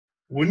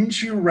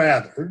Wouldn't you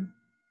rather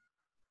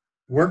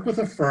work with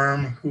a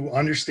firm who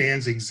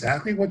understands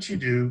exactly what you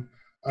do,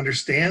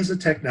 understands the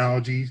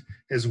technology,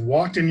 has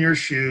walked in your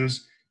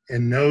shoes,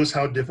 and knows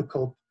how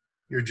difficult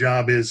your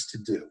job is to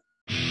do?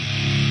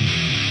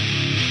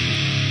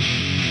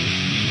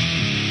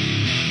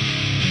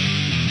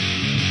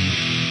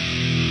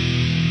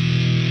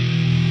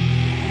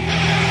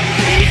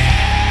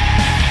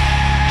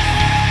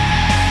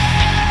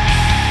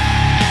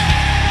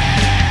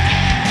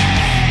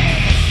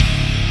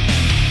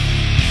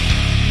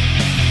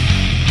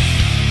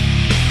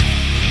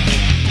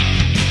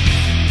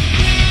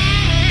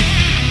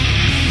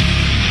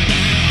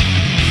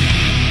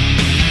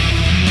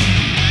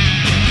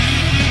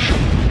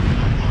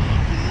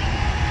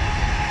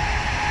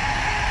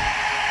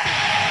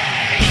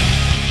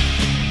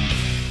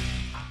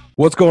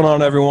 What's going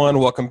on, everyone?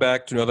 Welcome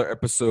back to another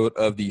episode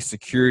of the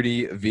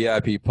Security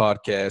VIP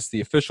Podcast, the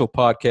official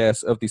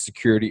podcast of the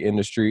security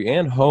industry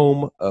and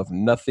home of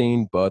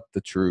nothing but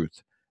the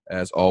truth.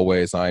 As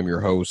always, I'm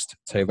your host,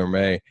 Taylor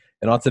May.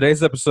 And on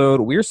today's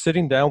episode, we're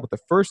sitting down with the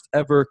first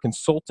ever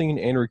consulting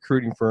and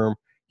recruiting firm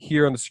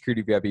here on the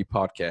Security VIP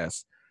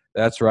Podcast.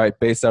 That's right,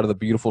 based out of the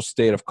beautiful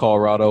state of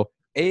Colorado,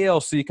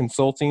 ALC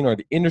Consulting are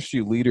the industry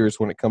leaders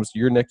when it comes to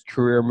your next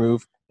career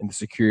move in the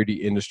security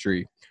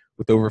industry.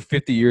 With over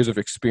 50 years of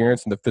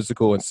experience in the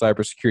physical and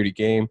cybersecurity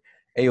game,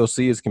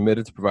 AOC is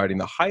committed to providing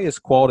the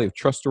highest quality of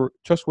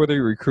trustworthy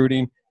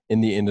recruiting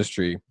in the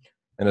industry.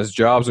 And as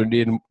jobs are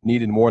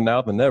needed more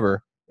now than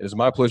ever, it is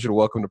my pleasure to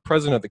welcome the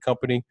president of the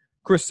company,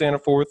 Chris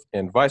Staniforth,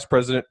 and Vice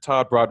President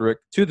Todd Brodrick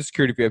to the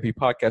Security VIP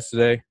Podcast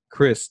today.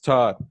 Chris,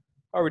 Todd,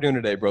 how are we doing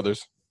today,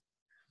 brothers?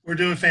 We're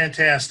doing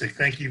fantastic.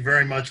 Thank you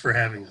very much for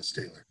having us,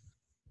 Taylor.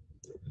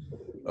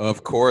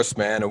 Of course,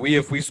 man. And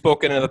we've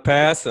spoken in the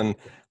past, and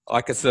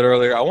like I said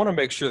earlier, I want to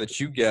make sure that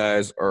you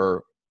guys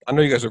are – I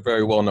know you guys are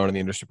very well known in the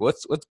industry, but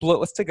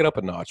let's take it up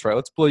a notch, right?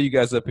 Let's blow you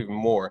guys up even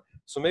more.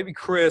 So maybe,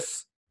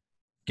 Chris,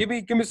 give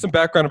me some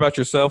background about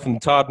yourself,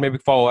 and Todd, maybe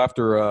follow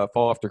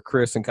after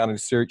Chris and kind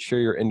of share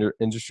your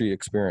industry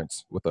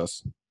experience with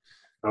us.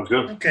 Sounds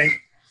good. Okay.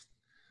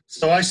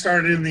 So I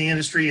started in the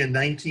industry in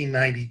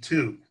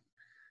 1992.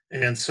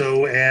 And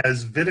so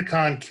as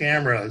Vidicon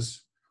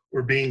cameras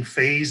were being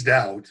phased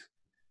out,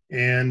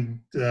 and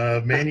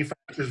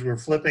manufacturers were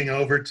flipping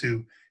over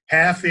to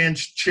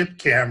half-inch chip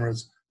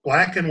cameras,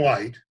 black and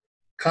white.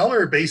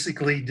 Color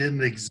basically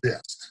didn't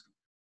exist.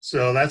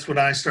 So that's when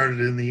I started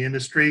in the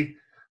industry.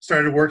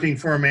 Started working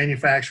for a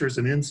manufacturer as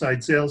an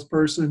inside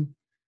salesperson.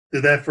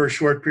 Did that for a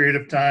short period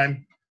of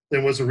time.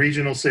 Then was a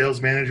regional sales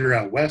manager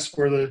out west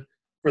for the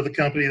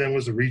company. Then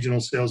was a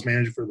regional sales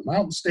manager for the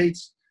Mountain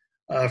States.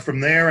 From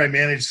there, I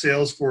managed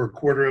sales for a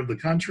quarter of the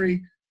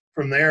country.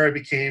 From there, I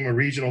became a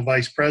regional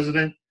vice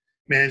president,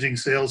 managing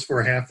sales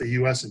for half the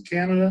U.S. and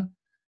Canada.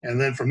 And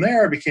then from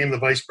there, I became the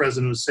vice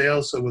president of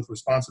sales, so with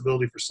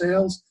responsibility for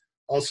sales,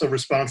 also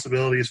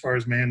responsibility as far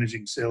as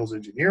managing sales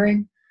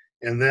engineering,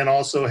 and then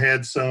also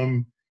had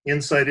some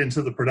insight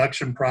into the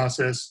production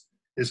process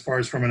as far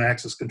as from an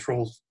access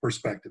control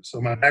perspective. So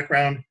my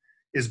background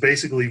is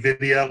basically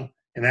video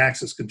and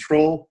access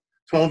control,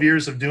 12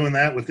 years of doing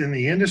that within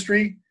the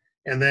industry,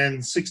 and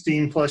then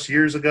 16 plus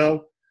years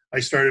ago,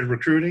 I started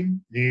recruiting,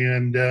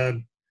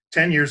 and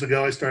 10 years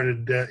ago, I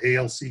started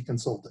ALC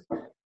Consulting.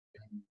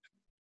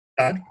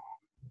 Todd?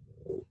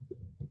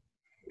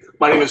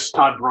 My name is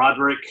Todd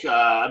Brodrick.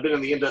 I've been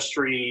in the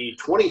industry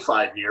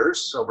 25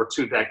 years, over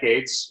 2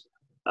 decades.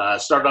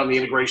 Started on the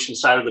integration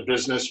side of the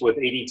business with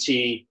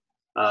ADT.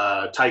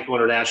 Tyco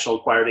International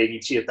acquired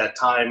ADT at that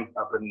time.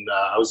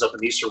 I was up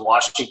in Eastern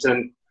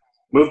Washington.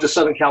 Moved to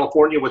Southern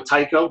California with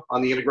Tyco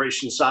on the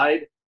integration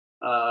side.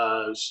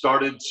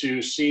 Started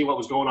to see what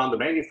was going on the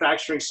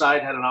manufacturing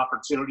side. Had an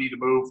opportunity to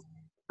move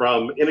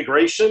from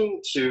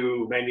integration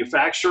to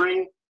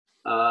manufacturing.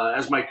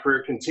 As my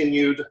career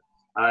continued,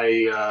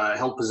 I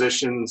held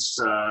positions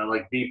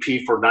like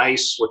VP for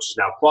NICE, which is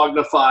now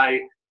Quagnify,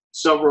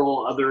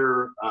 several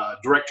other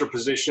director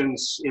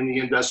positions in the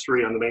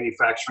industry on the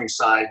manufacturing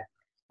side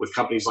with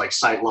companies like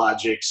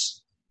SiteLogix,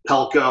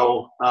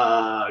 Pelco.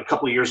 A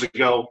couple of years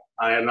ago,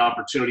 I had an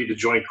opportunity to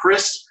join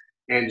Chris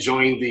and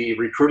join the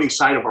recruiting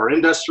side of our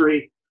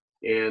industry,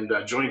 and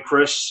join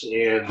Chris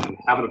and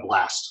having a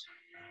blast.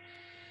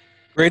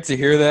 Great to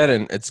hear that,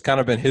 and it's kind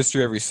of been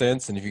history ever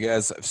since. And if you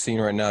guys have seen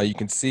right now, you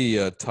can see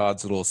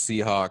Todd's little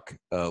Seahawk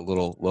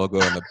little logo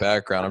in the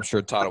background. I'm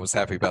sure Todd was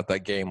happy about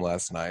that game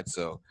last night.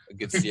 So a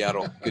good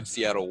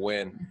Seattle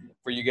win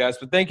for you guys.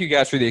 But thank you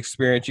guys for the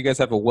experience. You guys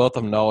have a wealth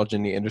of knowledge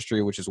in the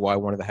industry, which is why I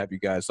wanted to have you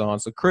guys on.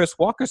 So Chris,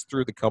 walk us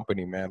through the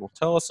company, man. Well,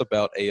 tell us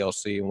about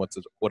ALC and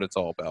what it's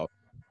all about.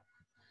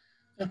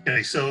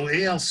 Okay, so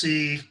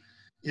ALC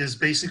is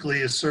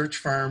basically a search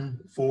firm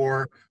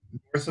for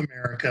North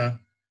America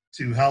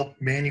to help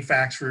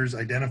manufacturers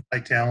identify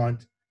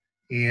talent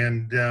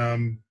and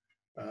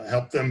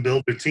help them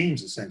build their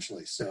teams,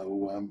 essentially.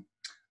 So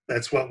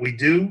that's what we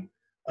do.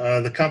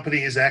 The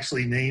company is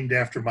actually named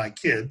after my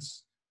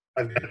kids.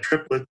 I've got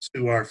triplets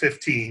who are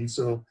 15,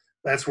 so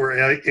that's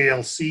where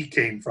ALC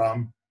came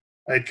from.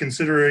 I had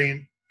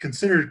considered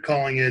considered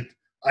calling it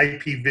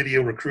IP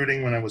video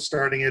recruiting when I was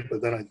starting it,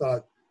 but then I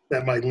thought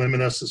that might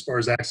limit us as far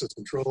as access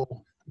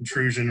control,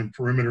 intrusion, and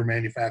perimeter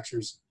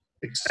manufacturers,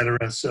 et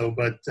cetera. So,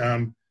 but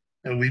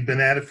and we've been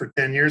at it for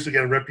 10 years. We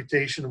got a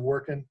reputation of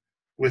working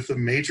with the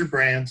major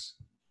brands,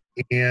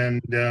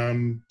 and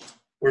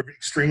we're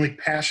extremely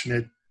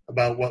passionate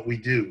about what we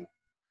do.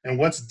 And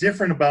what's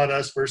different about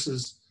us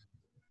versus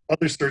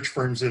other search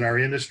firms in our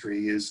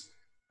industry is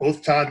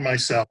both Todd and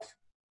myself,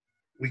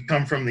 we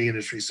come from the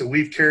industry. So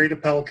we've carried a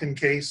Pelican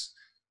case.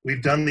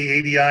 We've done the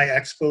ADI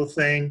Expo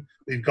thing.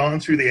 We've gone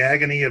through the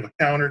agony of a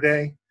counter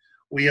day.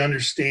 We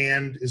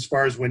understand, as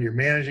far as when you're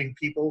managing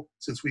people,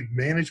 since we've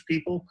managed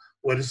people,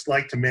 what it's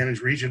like to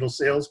manage regional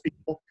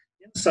salespeople,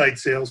 inside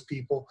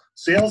salespeople,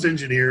 sales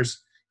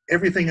engineers,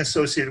 everything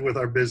associated with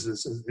our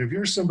business. If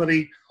you're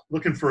somebody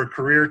looking for a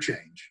career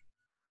change,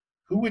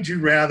 who would you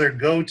rather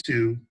go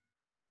to?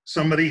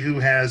 Somebody who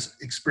has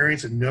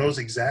experience and knows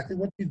exactly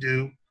what you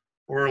do,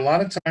 or a lot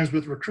of times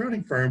with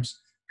recruiting firms,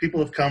 people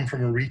have come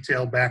from a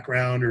retail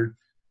background or,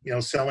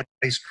 selling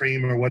ice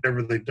cream or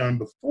whatever they've done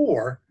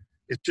before.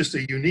 It's just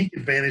a unique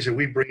advantage that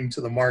we bring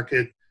to the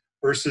market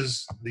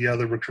versus the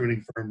other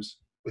recruiting firms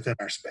within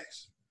our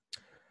space.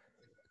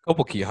 A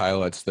couple key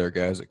highlights there,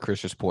 guys, that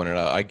Chris just pointed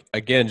out.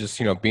 Again, just,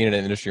 being in the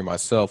industry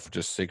myself for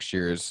just 6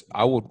 years,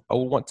 I would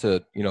want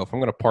to, if I'm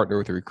going to partner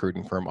with a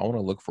recruiting firm, I want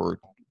to look for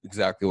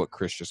exactly what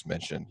Chris just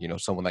mentioned,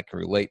 someone that can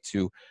relate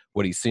to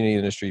what he's seen in the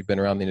industry, been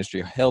around the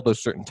industry, held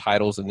those certain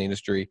titles in the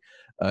industry,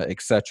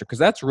 et cetera. Because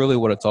that's really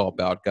what it's all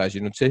about, guys.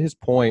 To his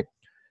point,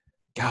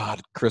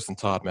 God, Chris and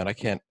Todd, man, I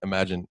can't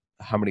imagine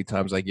how many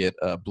times I get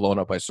blown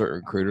up by certain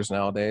recruiters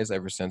nowadays.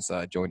 Ever since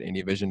I joined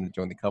AnyVision and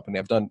joined the company,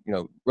 I've done,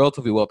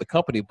 relatively well at the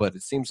company, but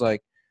it seems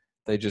like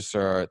they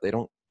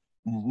don't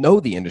know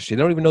the industry.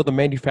 They don't even know the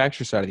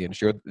manufacturer side of the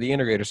industry or the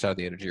integrator side of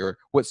the industry or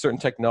what certain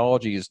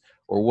technologies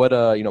or what,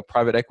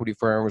 private equity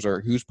firms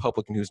or who's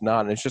public and who's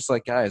not. And it's just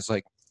like, guys,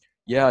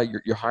 yeah,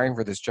 you're hiring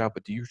for this job,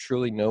 but do you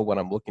truly know what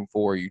I'm looking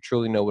for? You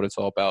truly know what it's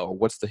all about, or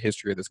what's the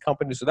history of this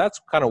company? So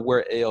that's kind of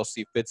where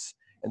ALC fits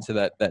into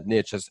that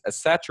niche. As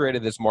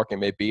saturated this market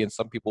may be, and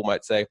some people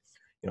might say,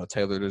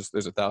 Taylor, there's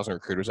 1,000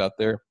 recruiters out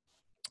there.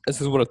 This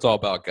is what it's all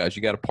about, guys.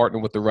 You got to partner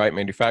with the right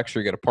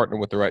manufacturer. You got to partner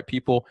with the right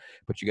people,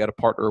 but you got to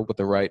partner with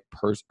the right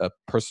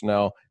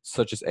personnel,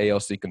 such as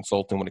ALC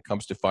Consulting, when it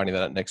comes to finding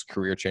that next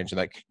career change and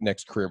that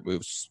next career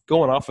moves.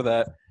 Going off of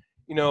that,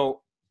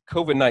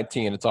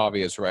 COVID-19, it's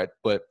obvious, right?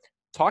 But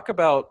talk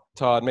about,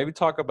 Todd, maybe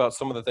talk about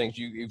some of the things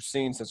you've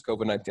seen since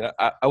COVID-19.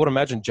 I would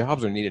imagine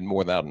jobs are needed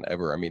more now than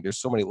ever. I mean, there's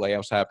so many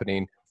layoffs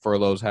happening,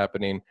 furloughs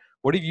happening.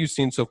 What have you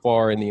seen so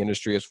far in the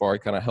industry as far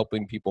as kind of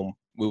helping people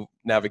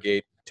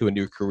navigate to a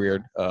new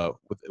career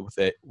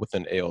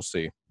within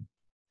ALC?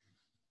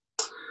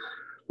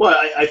 Well,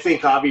 I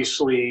think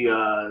obviously,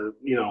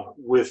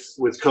 with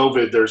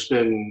COVID, there's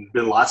been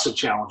lots of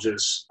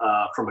challenges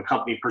from a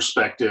company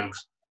perspective,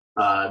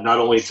 not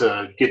only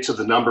to get to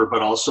the number,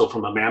 but also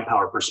from a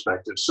manpower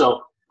perspective. So,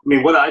 I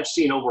mean, what I've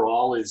seen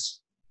overall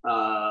is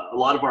a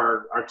lot of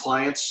our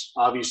clients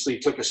obviously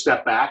took a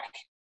step back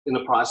in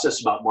the process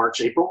about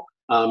March, April.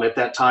 At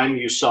that time,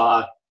 you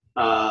saw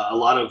a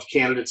lot of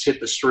candidates hit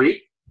the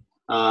street.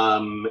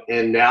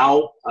 And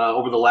now,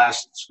 over the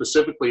last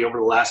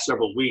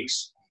several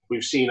weeks,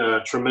 we've seen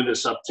a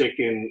tremendous uptick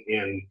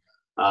in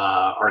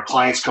our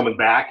clients coming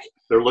back.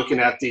 They're looking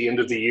at the end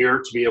of the year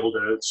to be able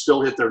to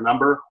still hit their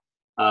number.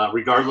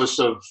 Regardless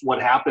of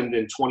what happened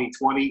in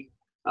 2020,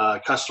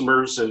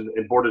 customers and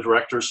board of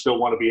directors still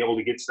want to be able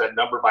to get to that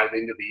number by the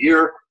end of the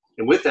year.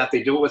 And with that,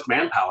 they do it with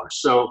manpower.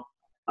 So,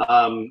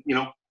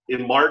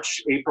 in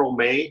March, April,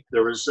 May,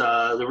 there was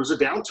a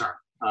downturn.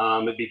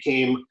 It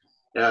became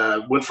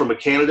went from a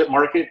candidate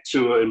market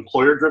to an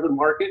employer-driven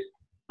market.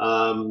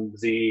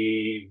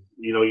 You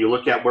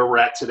look at where we're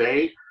at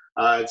today,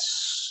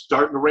 it's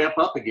starting to ramp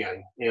up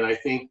again. And I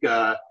think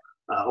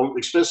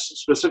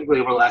specifically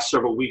over the last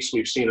several weeks,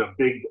 we've seen a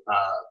big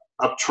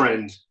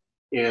uptrend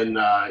in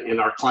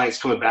our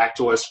clients coming back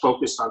to us,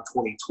 focused on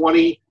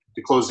 2020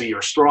 to close the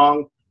year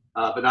strong.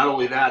 But not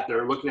only that,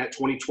 they're looking at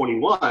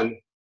 2021,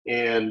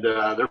 and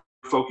they're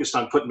focused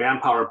on putting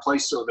manpower in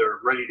place so they're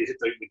ready to hit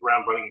the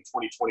ground running in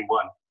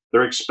 2021.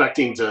 They're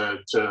expecting to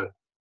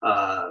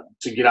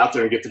get out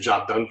there and get the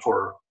job done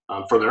for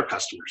their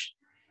customers.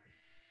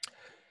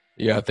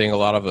 Yeah, I think a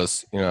lot of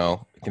us,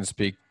 can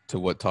speak to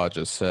what Todd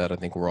just said. I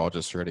think we're all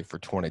just ready for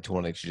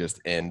 2020 to just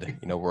end.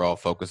 We're all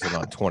focusing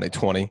on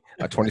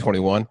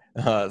 2021.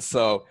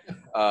 So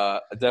I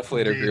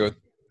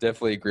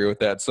definitely agree with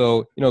that.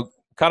 So,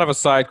 kind of a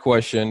side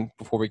question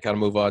before we kind of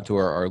move on to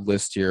our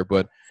list here,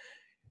 but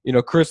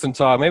Chris and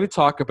Todd, maybe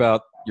talk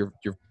about your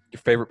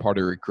favorite part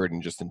of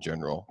recruiting just in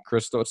general.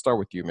 Chris, let's start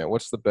with you, man.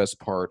 What's the best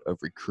part of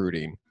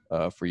recruiting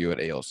for you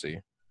at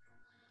ALC?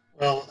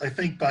 Well, I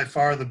think by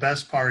far the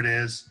best part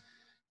is,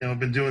 I've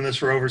been doing this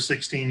for over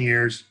 16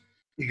 years.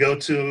 You go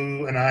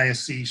to an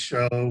ISC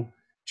show,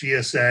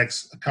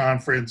 GSX, a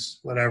conference,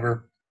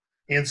 whatever,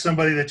 and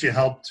somebody that you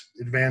helped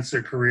advance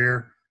their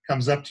career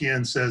comes up to you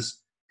and says,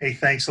 "Hey,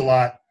 thanks a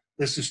lot.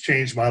 This has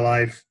changed my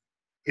life.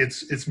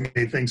 it's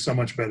made things so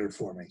much better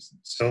for me.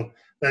 So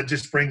that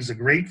just brings a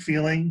great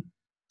feeling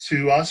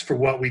to us for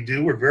what we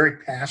do. We're very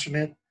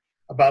passionate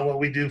about what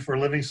we do for a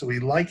living, so we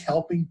like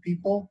helping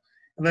people.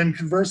 And then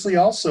conversely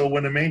also,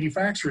 when a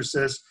manufacturer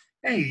says,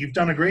 hey, you've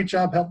done a great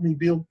job helping me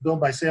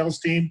build my sales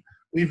team,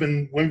 we've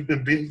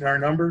been beating our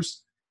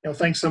numbers,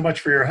 thanks so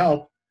much for your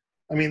help.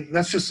 I mean,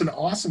 that's just an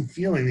awesome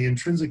feeling, the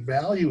intrinsic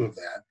value of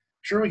that.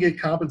 Sure, we get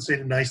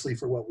compensated nicely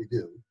for what we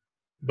do,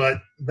 but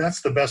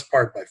that's the best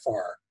part by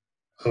far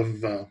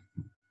of the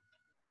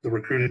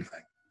recruiting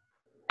thing.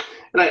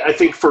 And I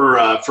think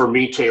for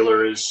me,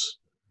 Taylor, is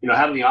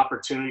having the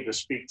opportunity to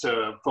speak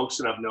to folks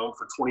that I've known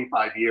for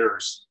 25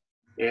 years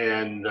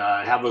and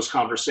have those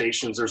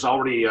conversations. There's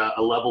already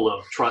a level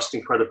of trust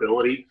and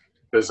credibility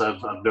because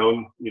I've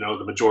known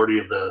the majority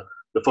of the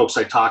folks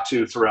I talk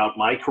to throughout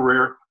my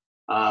career.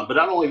 But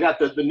not only that,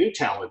 the new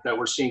talent that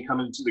we're seeing come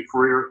into the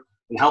career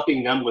and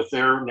helping them with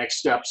their next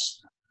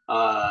steps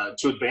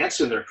to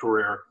advance in their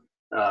career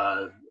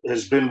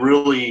has been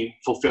really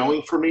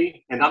fulfilling for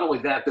me. And not only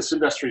that, this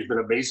industry has been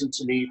amazing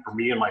to me, for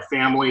me and my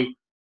family.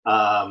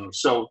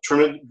 So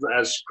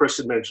as Chris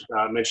had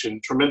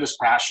mentioned, tremendous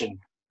passion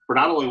for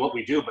not only what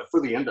we do, but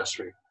for the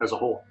industry as a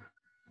whole.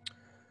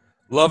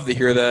 Love to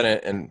hear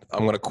that. And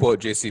I'm going to quote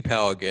J.C.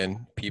 Powell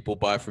again: people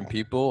buy from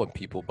people and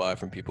people buy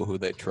from people who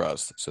they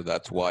trust. So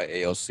that's why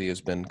ALC has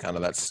been kind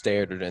of that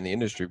standard in the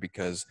industry,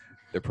 because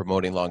they're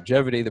promoting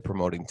longevity, they're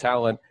promoting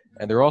talent,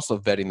 and they're also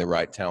vetting the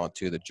right talent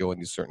too that join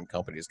these certain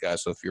companies,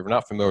 guys. So if you're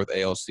not familiar with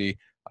ALC,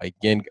 I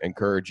again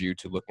encourage you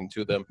to look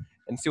into them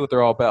and see what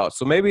they're all about.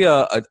 So maybe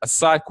a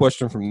side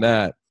question from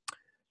that,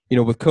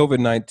 with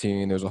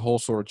COVID-19, there's a whole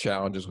sort of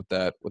challenges with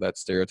that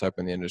stereotype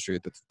in the industry,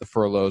 the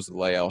furloughs, the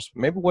layoffs.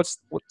 Maybe what's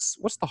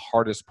the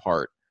hardest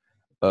part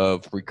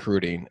of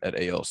recruiting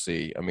at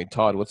ALC? I mean,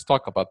 Todd, let's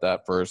talk about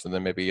that first, and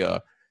then maybe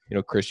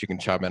Chris, you can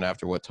chime in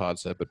after what Todd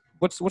said. But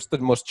what's the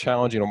most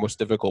challenging or most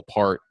difficult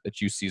part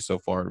that you see so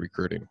far in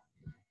recruiting?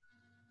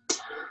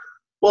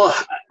 Well,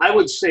 I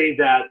would say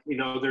that,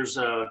 there's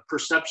a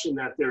perception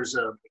that there's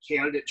a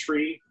candidate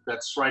tree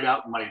that's right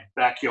out in my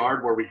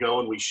backyard where we go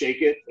and we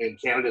shake it and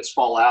candidates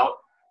fall out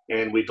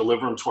and we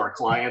deliver them to our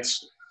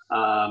clients.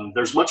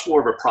 There's much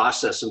more of a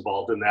process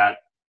involved in that.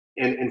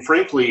 And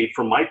frankly,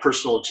 from my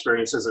personal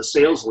experience as a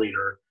sales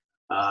leader,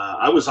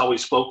 I was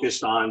always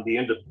focused on the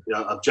end of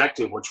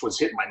objective, which was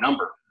hitting my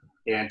number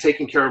and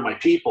taking care of my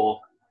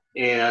people.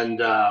 And,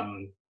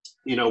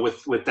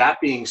 with that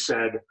being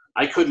said,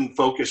 I couldn't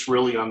focus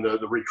really on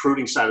the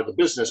recruiting side of the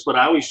business, but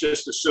I always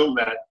just assumed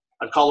that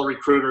I'd call a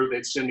recruiter,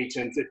 they'd send me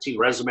 10, 15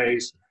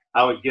 resumes,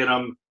 I would get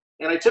them,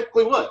 and I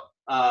typically would.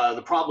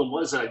 The problem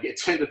was that I'd get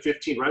 10 to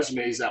 15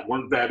 resumes that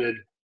weren't vetted,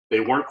 they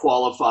weren't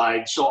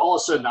qualified, so all of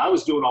a sudden I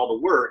was doing all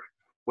the work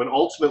when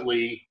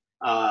ultimately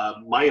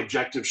my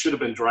objective should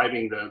have been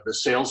driving the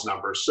sales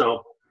numbers.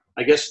 So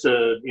I guess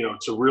to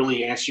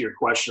really answer your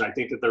question, I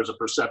think that there's a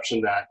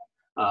perception that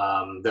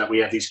we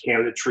have these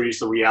candidate trees.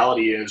 The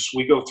reality is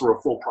we go through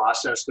a full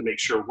process to make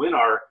sure when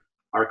our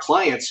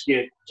clients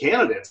get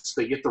candidates,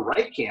 they get the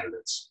right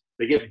candidates,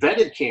 they get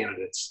vetted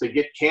candidates, they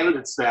get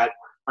candidates that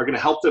are going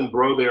to help them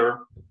grow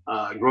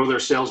their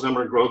sales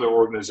number and grow their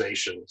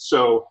organization.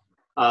 So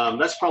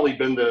that's probably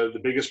been the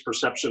biggest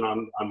perception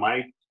on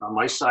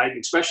my side,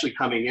 especially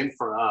coming in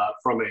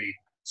from a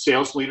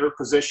sales leader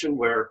position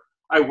where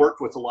I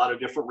worked with a lot of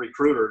different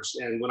recruiters.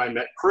 And when I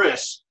met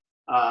Chris,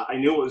 I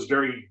knew it was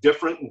very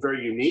different and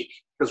very unique,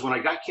 because when I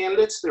got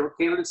candidates, there were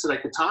candidates that I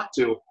could talk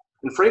to.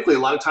 And frankly, a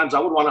lot of times I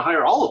would want to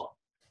hire all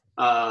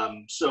of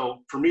them. So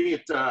for me,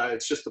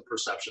 it's just the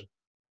perception.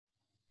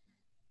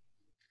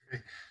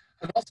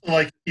 I'd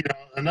also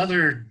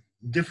another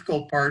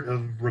difficult part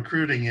of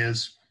recruiting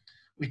is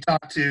we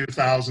talk to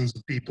thousands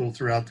of people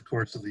throughout the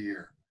course of the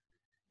year.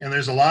 And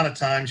there's a lot of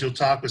times you'll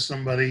talk with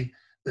somebody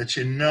that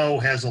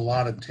has a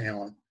lot of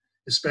talent,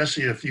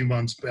 especially a few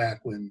months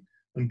back when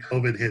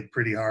COVID hit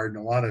pretty hard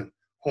and a lot of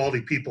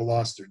quality people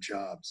lost their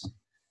jobs.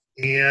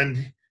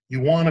 And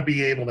you want to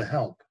be able to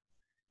help.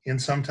 And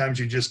sometimes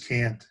you just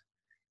can't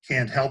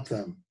help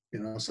them.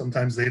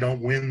 Sometimes they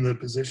don't win the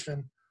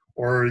position,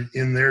 or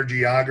in their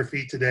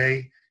geography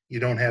today, you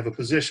don't have a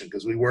position,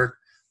 because we work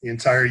the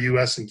entire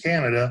US and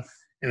Canada.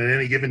 And at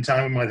any given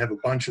time, we might have a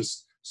bunch of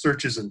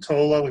searches in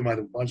TOLA. We might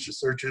have a bunch of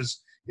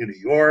searches in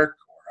New York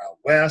or out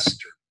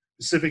west or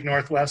Pacific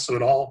Northwest. So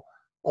it all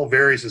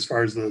varies as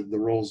far as the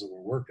roles that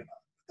we're working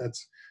on.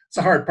 It's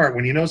the hard part.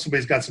 When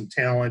somebody's got some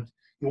talent,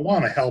 you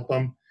want to help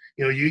them.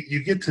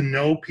 You get to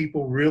know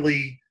people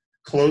really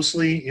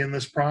closely in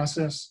this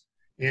process,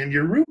 and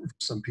you're rooting for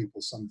some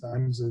people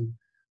sometimes, and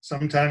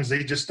sometimes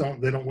they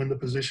don't win the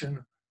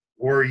position,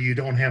 or you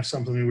don't have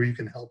something where you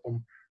can help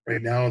them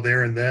right now,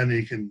 there and then.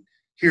 You can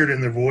hear it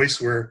in their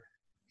voice where,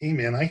 hey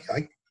man, I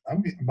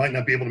might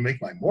not be able to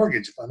make my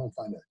mortgage if I don't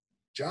find a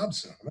job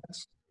soon.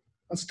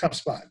 That's a tough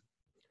spot.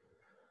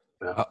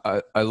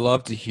 I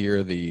love to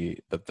hear the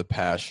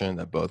passion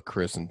that both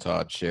Chris and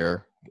Todd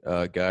share,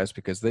 guys,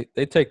 because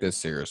they take this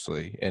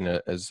seriously. And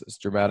as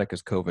dramatic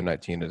as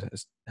COVID-19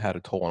 has had a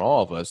toll on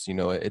all of us,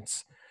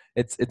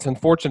 it's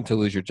unfortunate to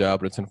lose your job,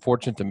 but it's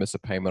unfortunate to miss a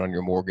payment on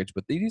your mortgage.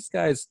 But these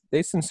guys,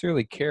 they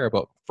sincerely care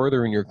about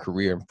furthering your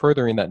career and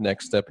furthering that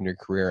next step in your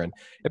career. And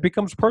it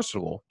becomes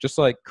personal. Just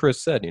like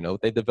Chris said,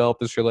 they develop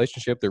this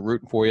relationship. They're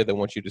rooting for you. They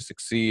want you to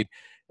succeed.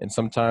 And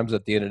sometimes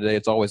at the end of the day,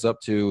 it's always up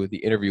to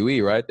the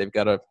interviewee, right? They've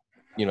got to,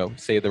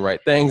 say the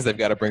right things. They've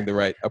got to bring the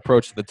right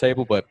approach to the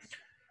table. But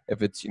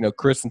if it's,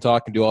 Chris and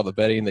Todd can do all the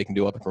vetting, they can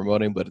do all the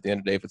promoting. But at the end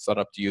of the day, if it's not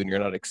up to you and you're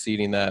not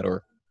exceeding that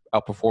or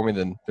outperforming,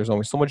 then there's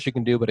only so much you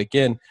can do. But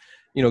again,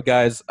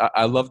 guys,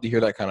 I love to hear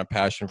that kind of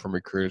passion from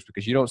recruiters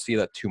because you don't see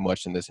that too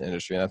much in this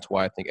industry. And that's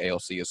why I think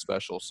ALC is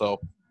special.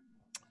 So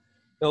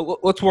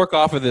let's work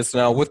off of this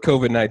now. With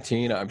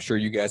COVID-19, I'm sure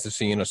you guys have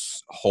seen a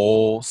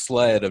whole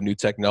sled of new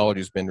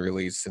technologies been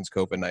released since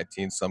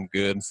COVID-19, some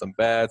good and some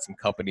bad, some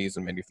companies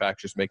and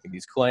manufacturers making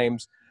these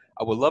claims.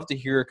 I would love to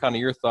hear kind of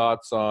your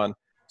thoughts on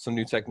some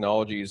new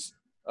technologies,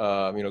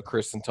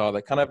 Chris and Todd,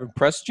 that kind of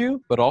impressed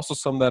you, but also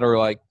some that are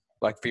like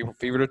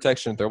fever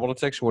detection, thermal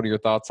detection. What are your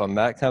thoughts on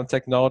that kind of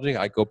technology?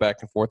 I go back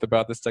and forth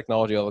about this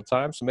technology all the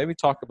time. So maybe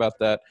talk about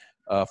that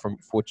from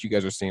what you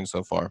guys are seeing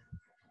so far.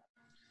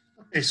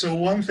 Okay, so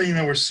one thing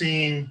that we're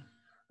seeing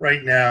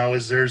right now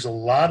is there's a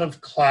lot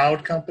of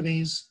cloud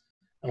companies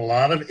and a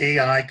lot of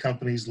AI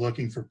companies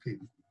looking for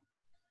people.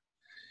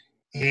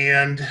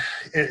 And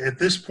at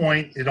this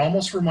point, it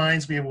almost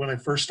reminds me of when I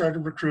first started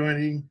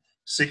recruiting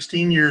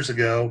 16 years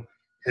ago,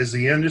 as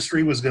the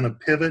industry was going to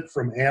pivot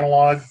from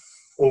analog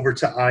over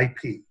to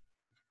IP.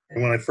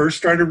 And when I first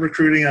started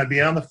recruiting, I'd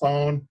be on the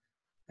phone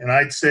and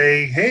I'd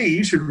say, hey,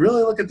 you should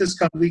really look at this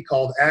company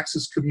called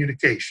Access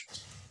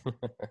Communications.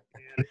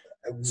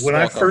 When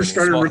I first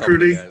started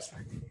recruiting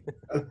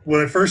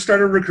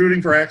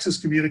for Access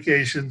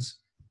Communications,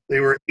 they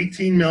were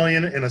 18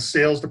 million in a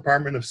sales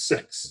department of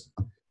 6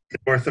 in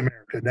North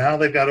America. Now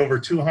they've got over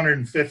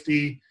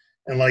 250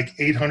 and like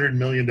 $800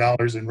 million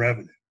in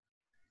revenue.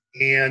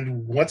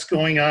 And what's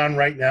going on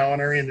right now in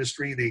our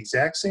industry, the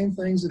exact same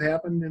things that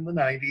happened in the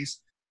 90s,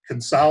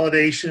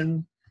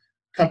 consolidation.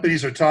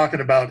 Companies are talking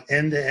about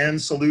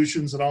end-to-end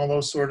solutions and all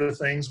those sort of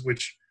things,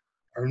 which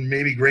are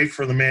maybe great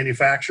for the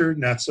manufacturer,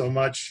 not so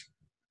much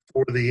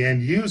for the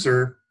end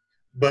user.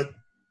 But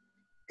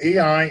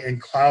AI and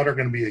cloud are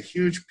going to be a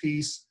huge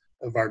piece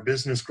of our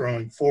business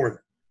growing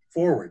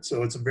forward.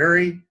 So it's a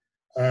very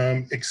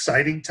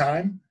exciting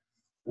time.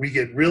 We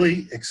get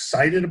really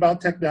excited about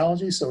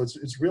technology, so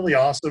it's really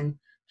awesome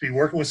to be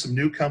working with some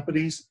new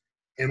companies.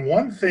 And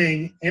one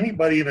thing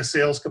anybody in a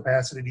sales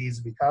capacity needs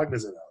to be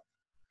cognizant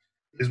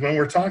of is when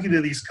we're talking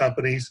to these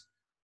companies,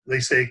 they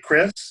say,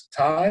 Chris,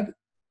 Todd,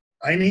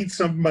 I need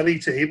somebody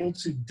to able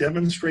to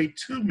demonstrate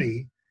to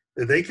me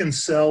that they can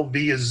sell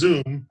via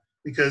Zoom,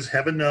 because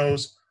heaven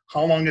knows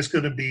how long it's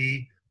going to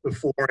be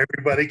before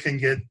everybody can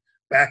get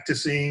back to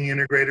seeing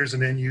integrators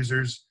and end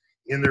users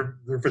in their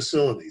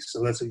facilities.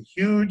 So that's a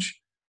huge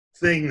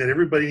thing that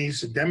everybody needs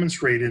to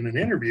demonstrate in an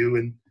interview,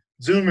 and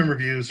Zoom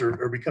interviews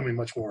are becoming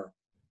much more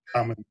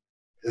common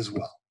as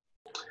well.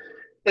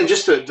 And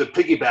just to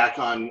piggyback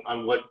on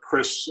what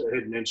Chris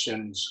had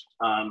mentioned,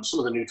 some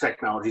of the new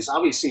technologies,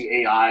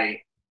 obviously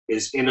AI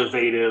is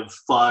innovative,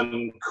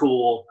 fun,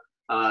 cool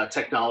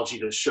technology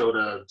to show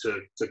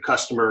to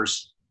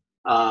customers.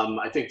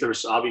 I think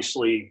there's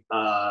obviously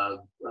a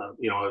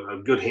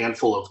good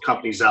handful of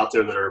companies out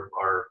there that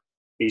are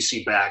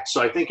VC backed.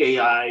 So I think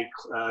AI,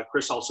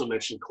 Chris also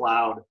mentioned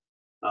cloud,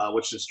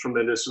 which is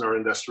tremendous in our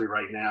industry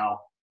right now.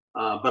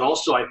 But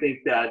also I think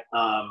that,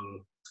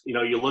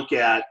 you look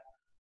at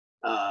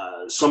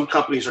some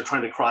companies are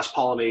trying to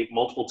cross-pollinate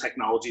multiple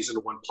technologies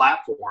into one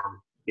platform,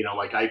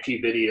 like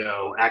IP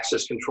video,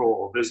 access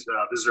control,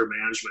 visitor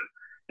management,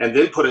 and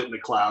then put it in the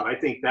cloud. I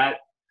think that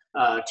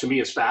to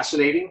me is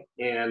fascinating,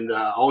 and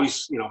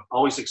always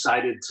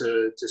excited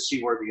to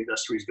see where the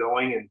industry is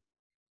going. And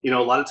a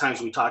lot of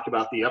times we talk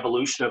about the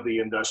evolution of the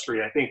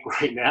industry. I think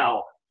right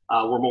now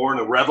we're more in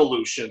a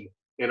revolution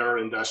in our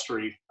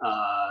industry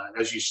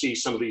as you see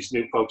some of these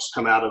new folks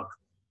come out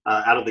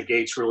of the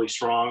gates really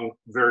strong,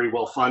 very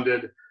well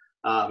funded.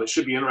 It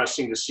should be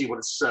interesting to see what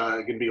it's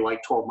going to be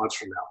like 12 months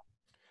from now.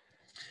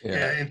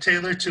 Yeah, and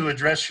Taylor, to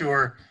address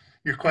your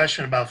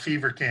question about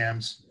fever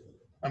cams,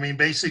 I mean,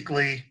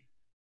 basically,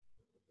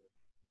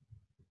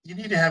 you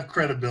need to have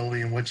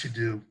credibility in what you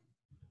do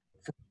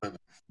for a living,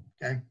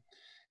 okay?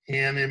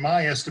 And in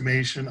my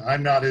estimation,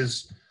 I'm not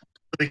as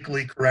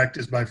politically correct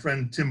as my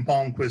friend Tim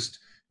Palmquist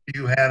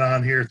you had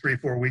on here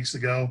 3-4 weeks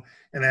ago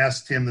and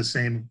asked him the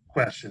same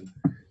question.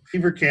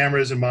 Fever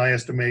cameras, in my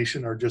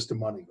estimation, are just a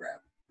money grab.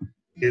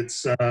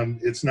 It's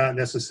not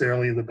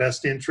necessarily in the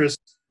best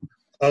interest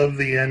of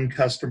the end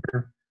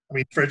customer. I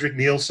mean, Frederick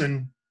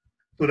Nielsen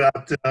put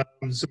out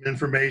some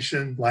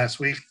information last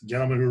week, the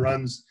gentleman who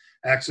runs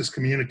Access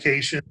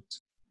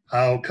Communications,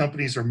 how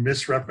companies are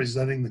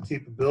misrepresenting the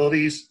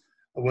capabilities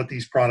of what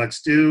these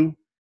products do.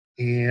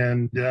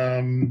 And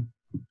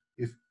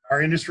if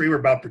our industry were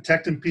about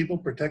protecting people,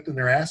 protecting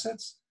their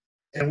assets,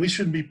 and we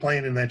shouldn't be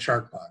playing in that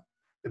shark pot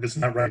if it's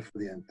not right for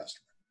the end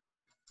customer.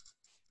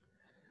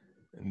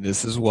 And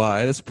this is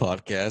why this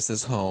podcast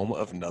is home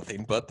of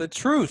nothing but the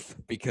truth,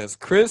 because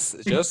Chris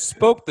just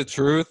spoke the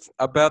truth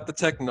about the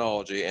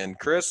technology. And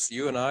Chris,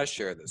 you and I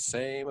share the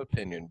same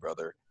opinion,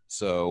 brother.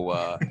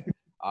 So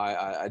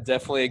I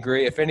definitely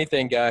agree. If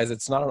anything, guys,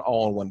 it's not an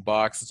all-in-one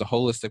box. It's a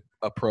holistic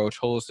approach,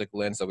 holistic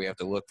lens that we have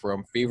to look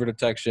from. Fever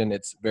detection,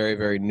 it's very,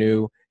 very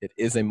new. It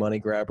is a money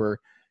grabber.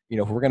 You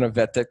know, if we're going to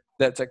vet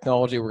that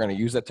technology, we're going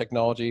to use that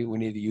technology, we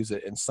need to use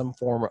it in some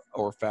form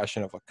or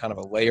fashion of a kind of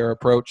a layer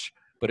approach,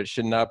 but it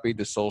should not be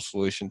the sole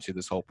solution to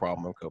this whole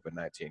problem of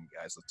COVID-19,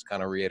 guys. Let's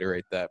kind of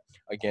reiterate that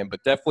again,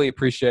 but definitely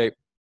appreciate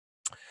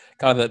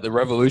kind of the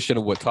revolution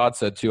of what Todd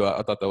said too.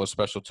 I thought that was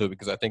special too,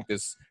 because I think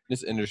this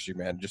industry,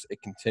 man, just it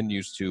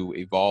continues to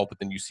evolve. But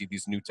then you see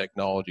these new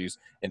technologies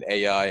and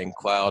AI and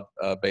cloud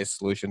based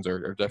solutions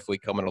are definitely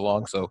coming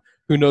along. So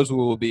who knows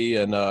where we'll be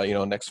in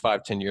next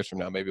 5-10 years from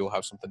now. Maybe we'll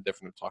have something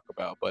different to talk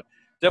about. But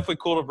definitely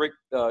cool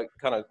to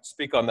kind of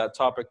speak on that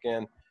topic.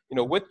 And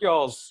with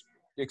y'all's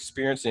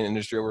experience in the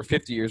industry, over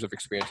 50 years of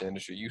experience in the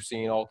industry, you've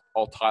seen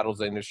all titles of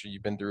the industry,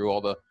 you've been through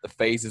all the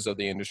phases of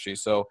the industry.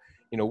 So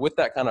with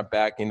that kind of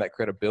backing, that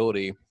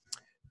credibility,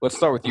 let's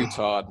start with you,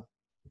 Todd.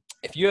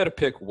 If you had to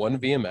pick one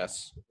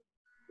VMS,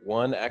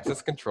 one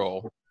access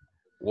control,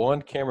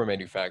 one camera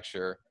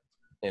manufacturer,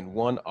 and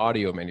one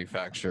audio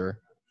manufacturer,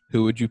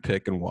 who would you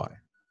pick and why?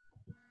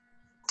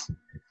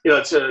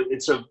 It's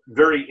a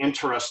very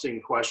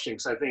interesting question,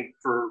 because I think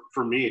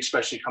for me,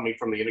 especially coming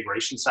from the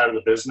integration side of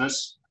the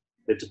business,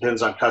 it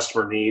depends on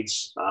customer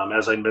needs.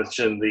 As I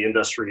mentioned, the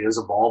industry is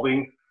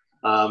evolving.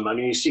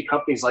 You see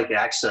companies like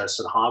Access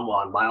and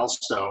Hanwha and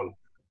Milestone,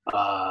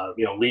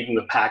 leading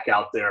the pack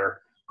out there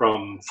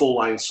from full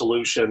line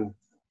solution,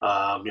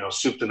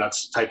 soup to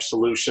nuts type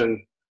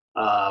solution.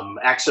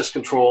 Access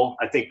control,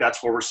 I think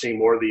that's where we're seeing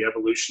more of the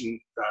evolution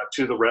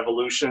to the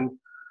revolution.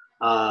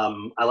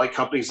 I like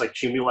companies like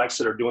Cumulex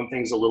that are doing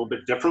things a little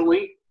bit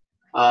differently.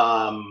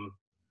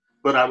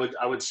 But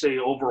I would say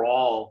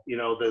overall,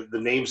 the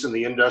names in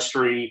the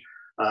industry,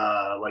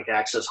 like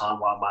Access,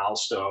 Hanwha,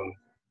 Milestone,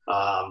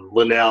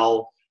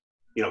 Linnell,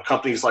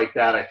 companies like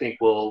that, I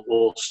think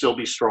will still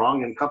be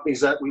strong, and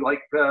companies that we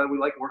like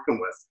working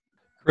with.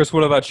 Chris,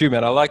 what about you,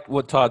 man? I like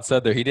what Todd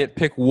said there. He didn't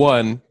pick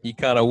one. He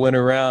kind of went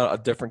around a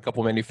different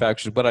couple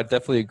manufacturers, but I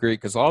definitely agree,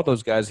 because all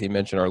those guys he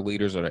mentioned are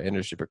leaders in our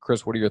industry. But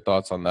Chris, what are your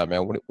thoughts on that,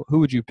 man? Who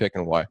would you pick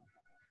and why?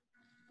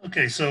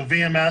 Okay, so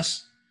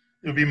VMS,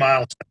 it would be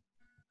Milestone.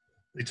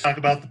 They talk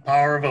about the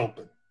power of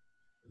open.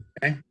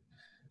 Okay,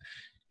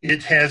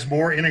 it has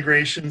more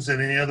integrations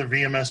than any other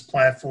VMS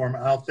platform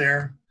out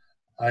there.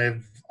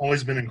 I've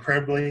always been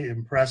incredibly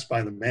impressed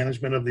by the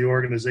management of the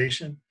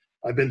organization.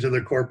 I've been to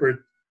their corporate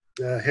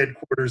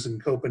headquarters in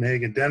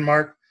Copenhagen,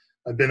 Denmark.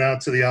 I've been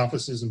out to the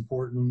offices in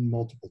Portland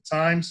multiple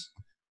times.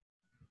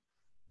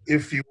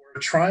 If you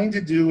are trying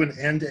to do an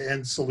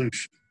end-to-end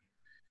solution,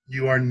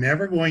 you are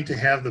never going to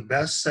have the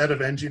best set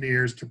of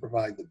engineers to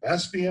provide the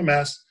best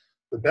VMS,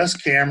 the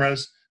best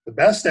cameras, the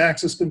best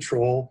access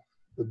control,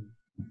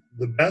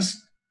 the best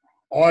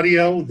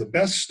audio, the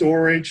best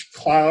storage,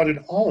 cloud, and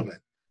all of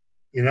it.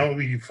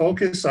 You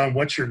focus on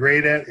what you're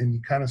great at and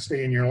you kind of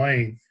stay in your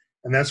lane.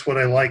 And that's what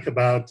I like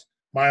about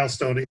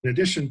Milestone, in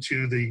addition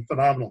to the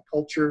phenomenal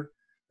culture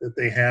that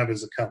they have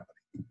as a company.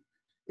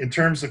 In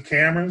terms of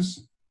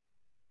cameras,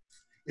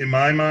 in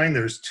my mind,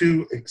 there's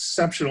two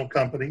exceptional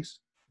companies,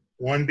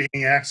 one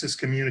being Access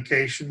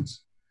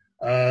Communications.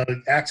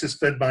 Access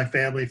fed my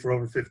family for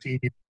over 15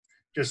 years.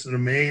 Just an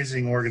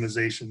amazing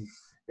organization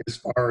as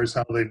far as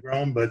how they've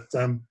grown. But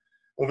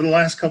over the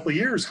last couple of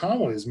years,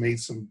 Hanwha has made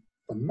some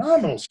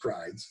phenomenal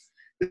strides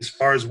as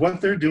far as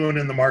what they're doing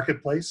in the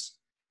marketplace.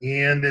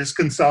 And as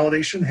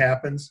consolidation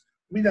happens,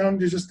 we'll be down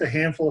to just a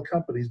handful of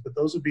companies, but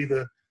those would be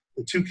the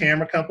two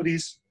camera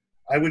companies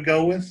I would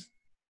go with.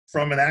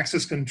 From an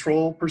access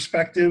control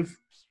perspective,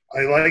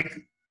 I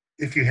like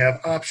if you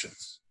have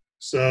options.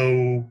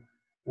 So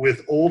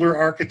with older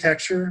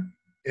architecture,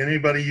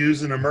 anybody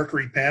using a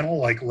Mercury panel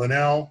like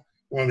Linnell,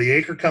 one of the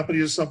Acre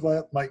companies or something like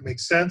that might make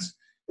sense.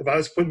 If I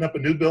was putting up a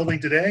new building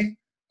today,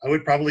 I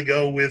would probably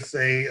go with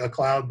a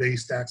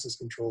cloud-based access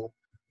control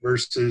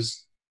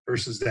versus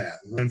that.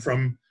 And then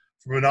from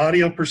an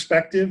audio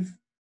perspective,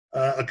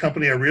 a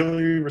company I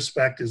really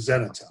respect is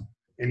Zenatel.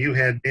 And you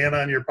had Dan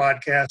on your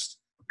podcast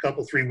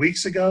a 3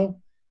 weeks ago.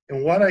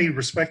 And what I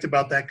respect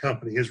about that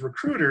company is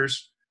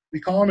recruiters, we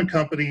call them in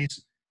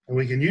companies, and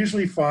we can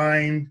usually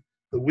find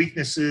the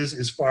weaknesses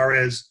as far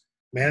as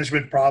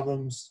management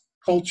problems,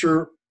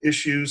 culture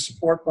issues,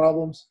 support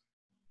problems.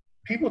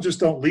 People just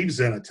don't leave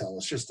Zenatel.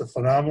 It's just a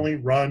phenomenally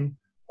run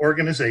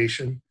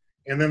organization.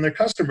 And then their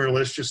customer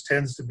list just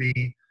tends to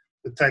be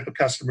the type of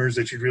customers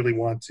that you really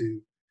want to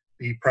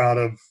be proud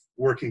of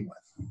working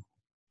with.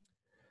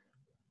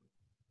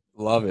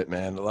 Love it,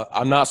 man.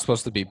 I'm not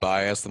supposed to be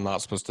biased. I'm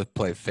not supposed to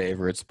play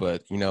favorites,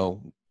 but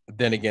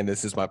then again,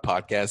 this is my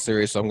podcast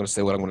series. So I'm going to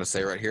say what I'm going to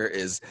say right here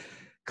is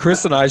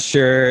Chris and I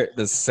share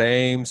the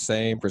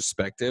same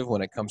perspective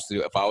when it comes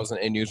to if I was an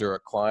end user or a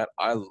client.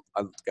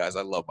 Guys,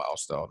 I love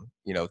Milestone.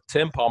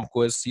 Tim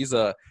Palmquist,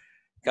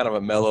 kind of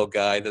a mellow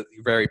guy, that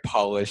very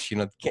polished,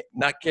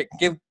 not get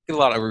a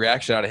lot of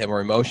reaction out of him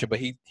or emotion, but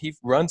he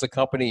runs a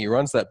company, he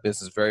runs that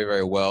business very,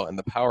 very well. And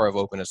the power of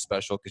open is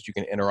special because you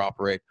can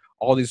interoperate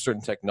all these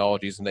certain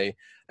technologies. And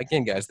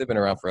again, guys, they've been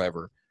around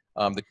forever.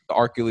 The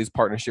Hercules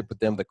partnership with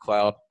them, the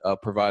cloud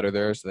provider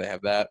there, so they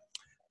have that.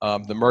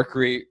 The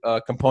Mercury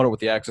component with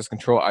the access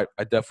control, I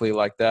definitely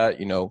like that.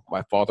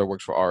 My father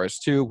works for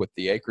RS2 with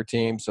the Acre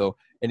team, so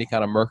any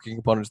kind of Mercury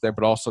components there,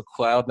 but also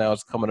cloud now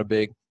is having a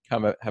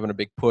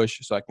big push,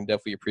 so I can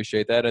definitely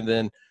appreciate that. And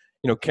then,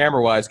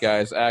 camera-wise,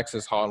 guys,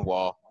 Access,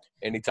 Hanwha,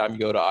 anytime you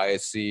go to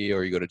ISC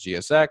or you go to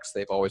GSX,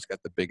 they've always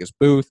got the biggest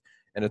booth,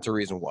 and it's a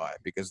reason why,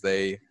 because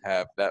they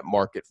have that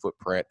market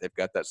footprint, they've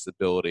got that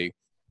stability,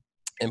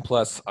 and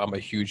plus, I'm a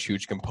huge,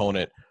 huge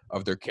component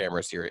of their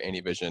cameras here at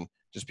AnyVision,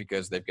 just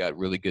because they've got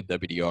really good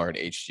WDR and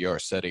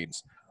HDR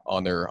settings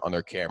on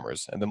their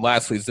cameras. And then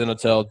lastly,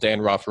 Zenitel, Dan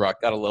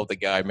Rothrock, gotta love the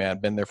guy, man.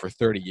 Been there for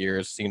 30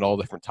 years, seen all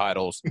different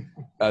titles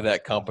of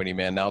that company,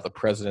 man. Now the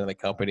president of the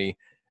company,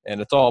 and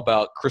it's all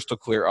about crystal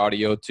clear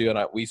audio too. And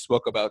we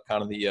spoke about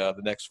kind of the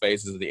next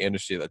phases of the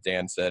industry that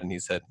Dan said, and he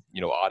said,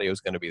 audio is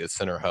going to be the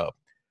center hub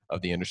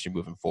of the industry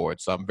moving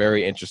forward. So I'm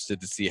very interested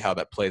to see how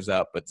that plays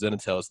out. But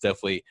Zenitel is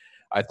definitely,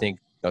 I think,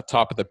 the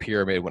top of the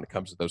pyramid when it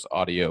comes to those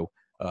audio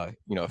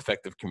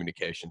effective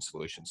communication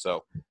solutions.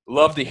 So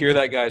love to hear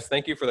that, guys.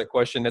 Thank you for that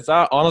question. It's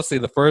honestly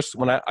the first,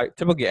 when I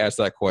typically ask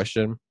that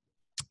question,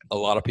 a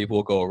lot of people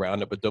will go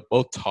around it, but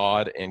both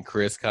Todd and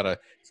Chris kind of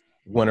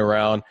went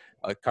around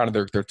kind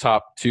of their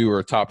top 2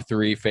 or top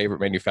 3 favorite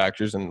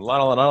manufacturers. And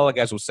not all the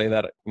guys will say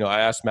that.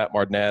 I asked Matt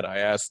Martinet, I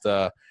asked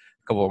a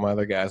couple of my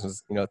other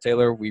guys,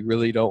 Taylor, we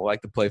really don't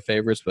like to play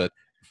favorites, but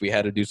if we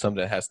had to do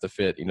something that has to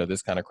fit,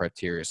 this kind of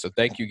criteria. So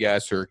thank you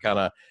guys for kind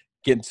of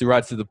getting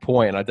right to the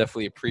point. I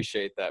definitely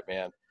appreciate that,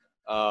 man.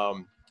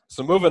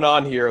 So moving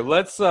on here,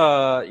 let's,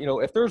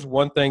 if there's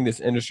one thing this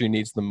industry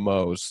needs the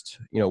most,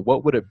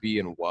 what would it be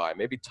and why?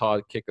 Maybe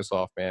Todd, kick us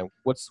off, man.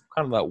 What's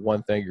kind of that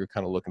one thing you're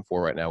kind of looking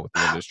for right now with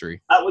the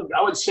industry? I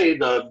would say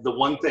the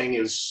one thing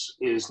is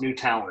new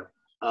talent.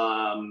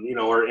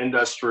 Our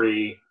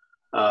industry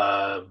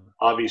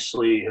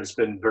obviously has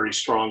been very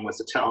strong with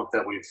the talent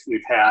that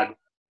we've had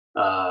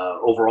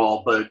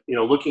overall, but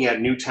looking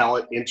at new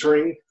talent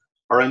entering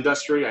our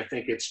industry, I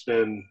think it's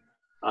been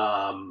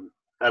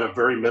at a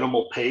very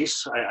minimal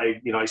pace.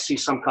 I see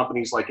some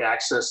companies like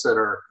Access that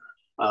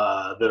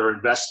are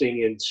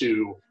investing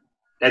into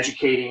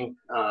educating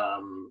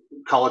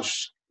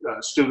college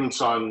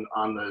students on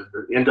the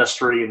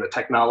industry and the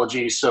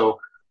technology. So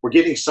we're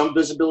getting some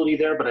visibility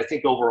there, but I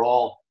think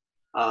overall,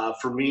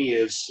 for me,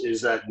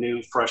 is that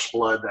new fresh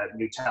blood, that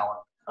new talent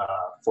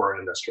for our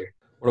industry.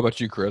 What about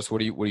you, Chris? What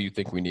do you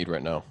think we need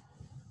right now?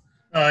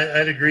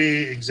 I'd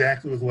agree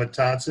exactly with what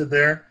Todd said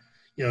there.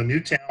 New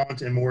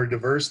talent and more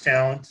diverse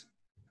talent.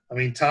 I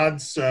mean,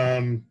 Todd's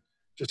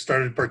just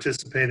started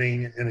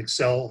participating in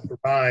Excel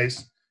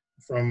Rise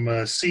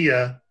from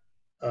SIA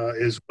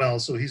as well,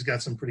 so he's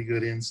got some pretty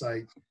good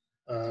insight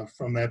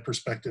from that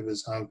perspective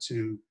as how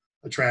to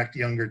attract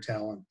younger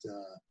talent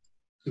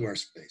to our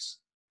space.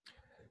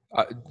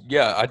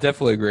 Yeah, I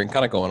definitely agree. And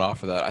kind of going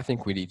off of that, I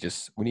think we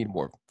need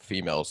more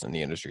females in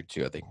the industry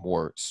too. I think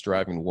more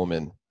striving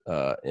women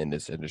in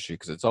this industry,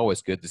 because it's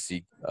always good to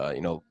see,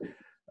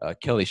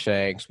 Kelly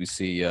Shanks. We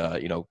see,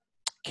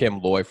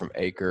 Kim Loy from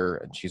Acre,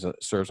 and she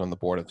serves on the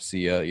board of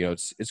SIA.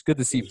 It's good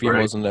to see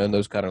females in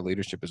those kind of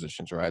leadership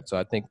positions, right? So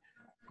I think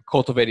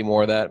cultivating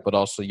more of that, but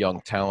also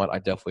young talent, I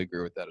definitely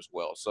agree with that as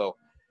well. So,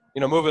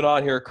 moving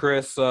on here,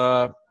 Chris,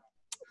 how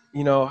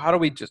do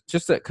we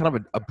just a kind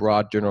of a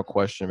broad general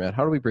question, man,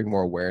 how do we bring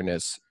more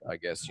awareness, I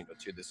guess,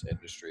 to this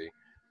industry,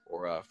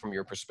 or from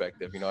your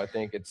perspective? I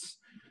think it's,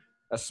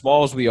 as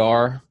small as we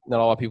are, not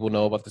a lot of people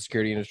know about the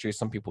security industry.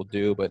 Some people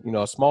do, but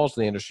as small as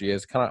the industry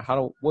is, kind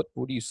of what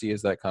do you see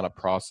as that kind of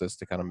process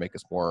to kind of make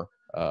us more,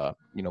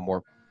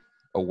 more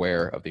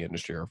aware of the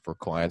industry, or for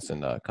clients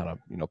and kind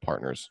of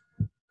partners?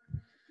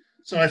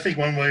 So I think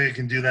one way you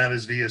can do that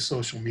is via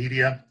social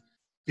media,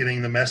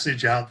 getting the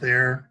message out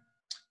there,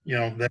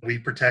 that we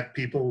protect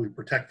people, we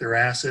protect their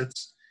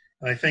assets.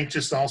 And I think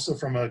just also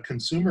from a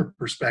consumer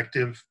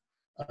perspective,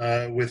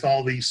 with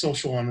all the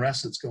social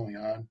unrest that's going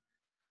on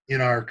in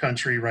our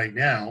country right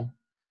now,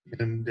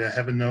 and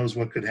heaven knows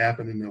what could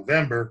happen in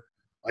November,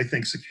 I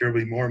think security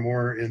will be more and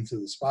more into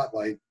the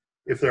spotlight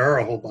if there are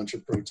a whole bunch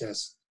of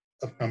protests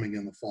upcoming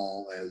in the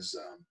fall as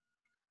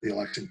the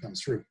election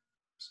comes through.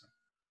 So.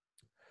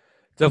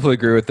 Definitely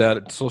agree with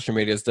that. Social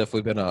media has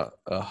definitely been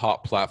a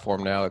hot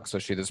platform now,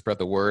 especially to spread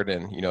the word.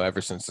 And, ever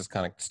since this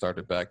kind of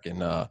started back in,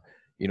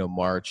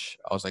 March,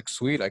 I was like,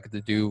 sweet, I get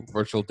to do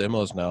virtual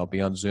demos now,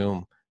 be on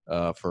Zoom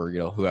for,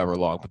 whoever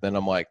long. But then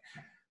I'm like,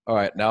 all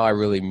right, now I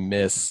really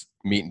miss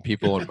meeting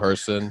people in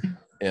person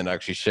and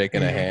actually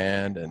shaking a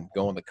hand and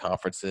going to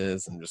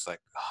conferences, and just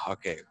like, oh,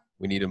 okay,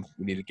 we need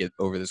to get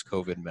over this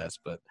COVID mess.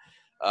 But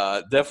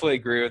definitely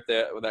agree with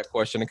that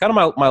question. And kind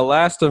of my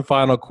last and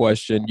final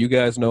question, you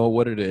guys know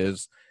what it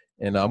is,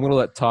 and I'm going to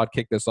let Todd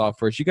kick this off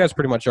first. You guys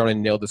pretty much already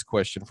nailed this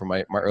question from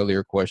my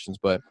earlier questions,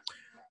 but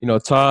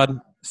Todd,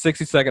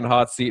 60-second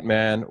hot seat,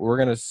 man. We're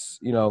going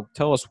to,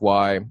 tell us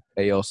why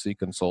ALC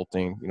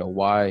Consulting,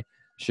 why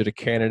should a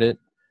candidate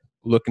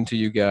look into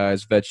you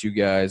guys, vet you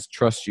guys,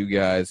 trust you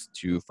guys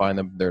to find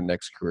them their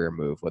next career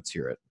move? Let's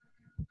hear it.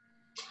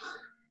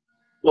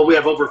 Well, we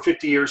have over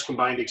 50 years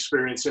combined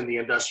experience in the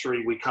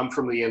industry. We come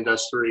from the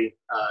industry.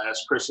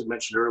 As Chris had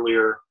mentioned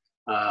earlier,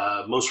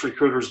 most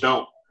recruiters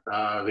don't.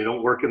 They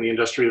don't work in the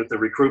industry that they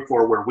recruit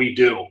for, where we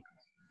do.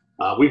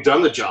 We've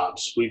done the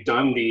jobs. We've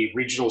done the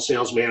regional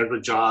sales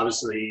management jobs,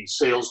 the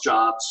sales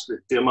jobs, the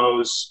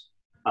demos.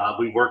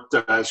 We worked,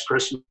 as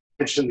Chris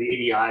mentioned,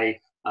 the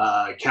ADI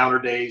counter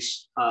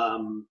days.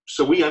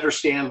 So we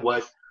understand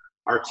what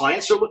our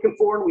clients are looking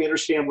for, and we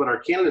understand what our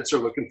candidates are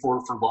looking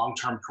for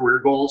long-term career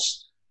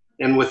goals.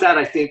 And with that,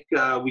 I think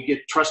we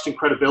get trust and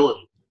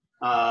credibility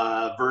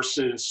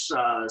versus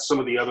some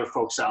of the other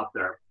folks out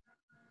there.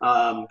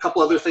 A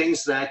couple other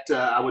things that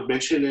I would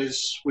mention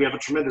is we have a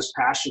tremendous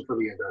passion for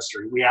the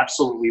industry. We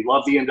absolutely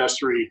love the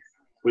industry.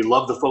 We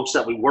love the folks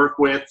that we work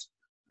with.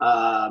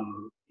 I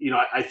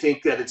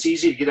think that it's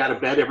easy to get out of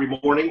bed every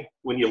morning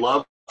when you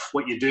love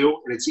what you do,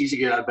 and it's easy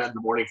to get out of bed in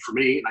the morning for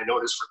me, and I know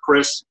it is for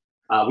Chris.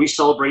 We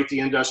celebrate the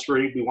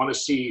industry. We want to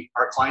see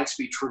our clients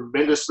be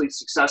tremendously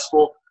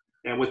successful,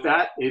 and with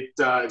that, it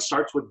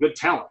starts with good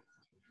talent.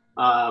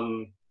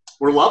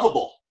 We're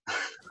lovable.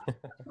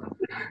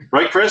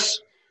 Right, Chris?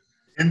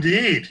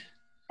 Indeed.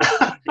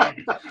 So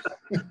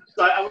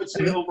I would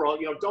say overall,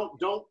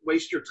 don't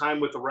waste your time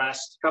with the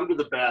rest. Come to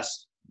the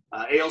best.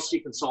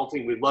 ALC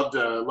Consulting, we'd love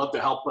to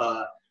help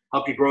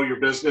you grow your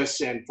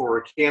business, and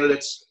for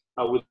candidates,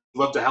 we'd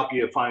love to help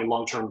you find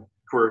long-term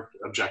career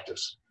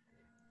objectives.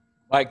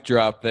 Mic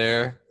drop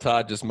there.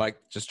 Todd just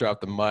dropped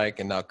the mic,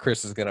 and now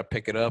Chris is going to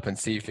pick it up and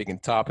see if he can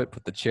top it.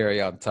 Put the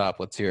cherry on top.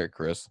 Let's hear it,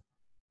 Chris.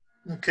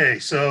 Okay,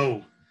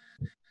 so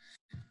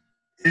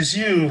is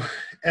you,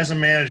 as a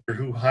manager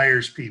who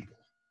hires people,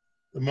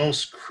 the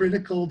most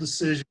critical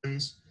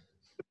decisions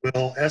that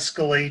will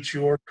escalate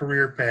your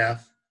career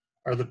path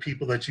are the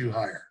people that you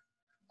hire,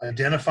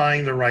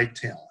 identifying the right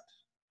talent.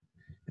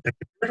 If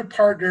you're to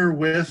partner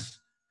with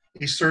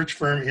a search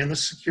firm in the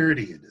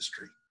security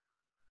industry,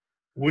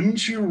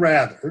 wouldn't you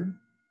rather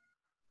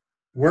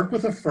work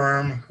with a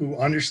firm who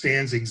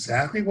understands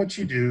exactly what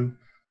you do,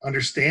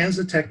 understands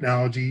the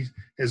technology,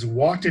 has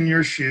walked in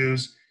your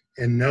shoes,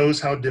 and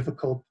knows how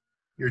difficult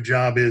your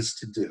job is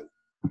to do?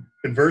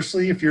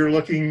 Conversely, if you're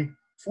looking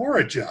for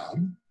a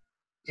job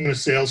in a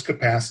sales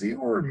capacity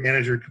or a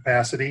manager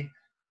capacity,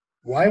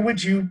 why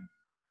would you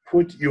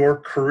put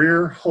your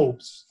career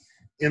hopes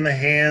in the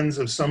hands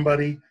of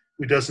somebody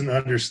who doesn't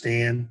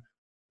understand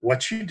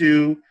what you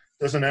do,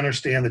 doesn't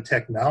understand the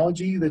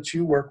technology that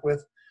you work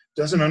with,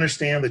 doesn't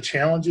understand the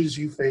challenges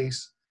you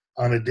face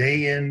on a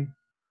day in,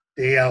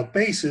 day out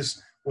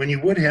basis, when you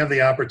would have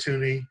the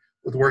opportunity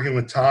with working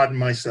with Todd and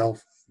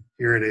myself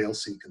here at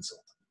ALC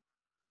Consulting?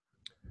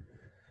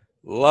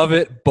 Love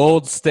it.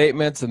 Bold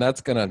statements, and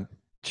that's going to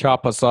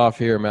chop us off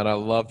here, man. I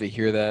love to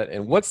hear that.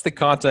 And what's the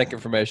contact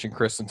information,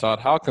 Chris and Todd?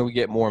 How can we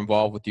get more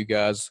involved with you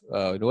guys?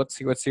 Let's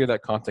hear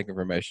that contact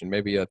information.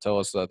 Maybe tell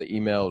us the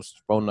emails,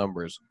 phone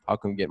numbers. How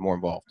can we get more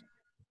involved?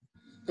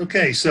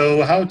 Okay,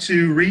 so how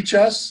to reach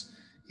us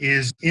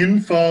is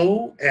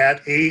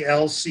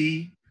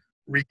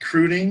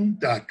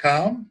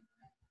info@alcrecruiting.com.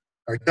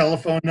 Our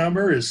telephone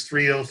number is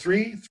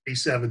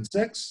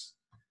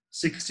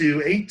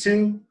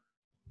 303-376-6282.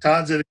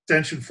 Todd's at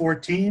extension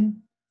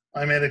 14.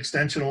 I'm at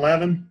extension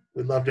 11.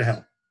 We'd love to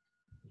help.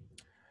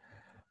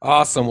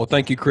 Awesome. Well,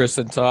 thank you, Chris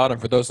and Todd. And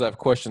for those that have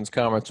questions,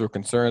 comments, or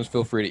concerns,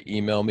 feel free to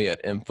email me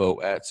at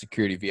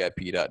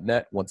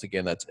info@securityvip.net. Once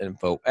again, that's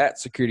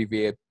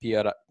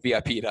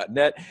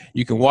info@securityvip.net.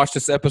 You can watch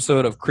this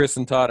episode of Chris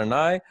and Todd and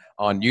I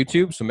on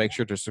YouTube, so make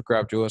sure to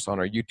subscribe to us on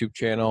our YouTube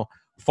channel.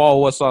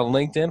 Follow us on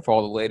LinkedIn for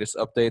all the latest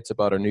updates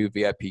about our new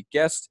VIP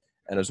guest.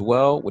 And as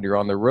well, when you're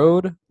on the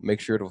road, make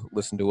sure to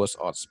listen to us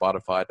on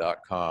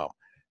Spotify.com.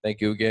 Thank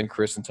you again,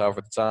 Chris and Todd,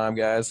 for the time,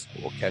 guys.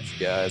 We'll catch you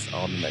guys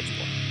on the next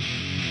one.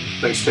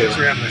 Thanks, Taylor. Thanks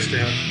for having us,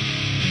 Taylor.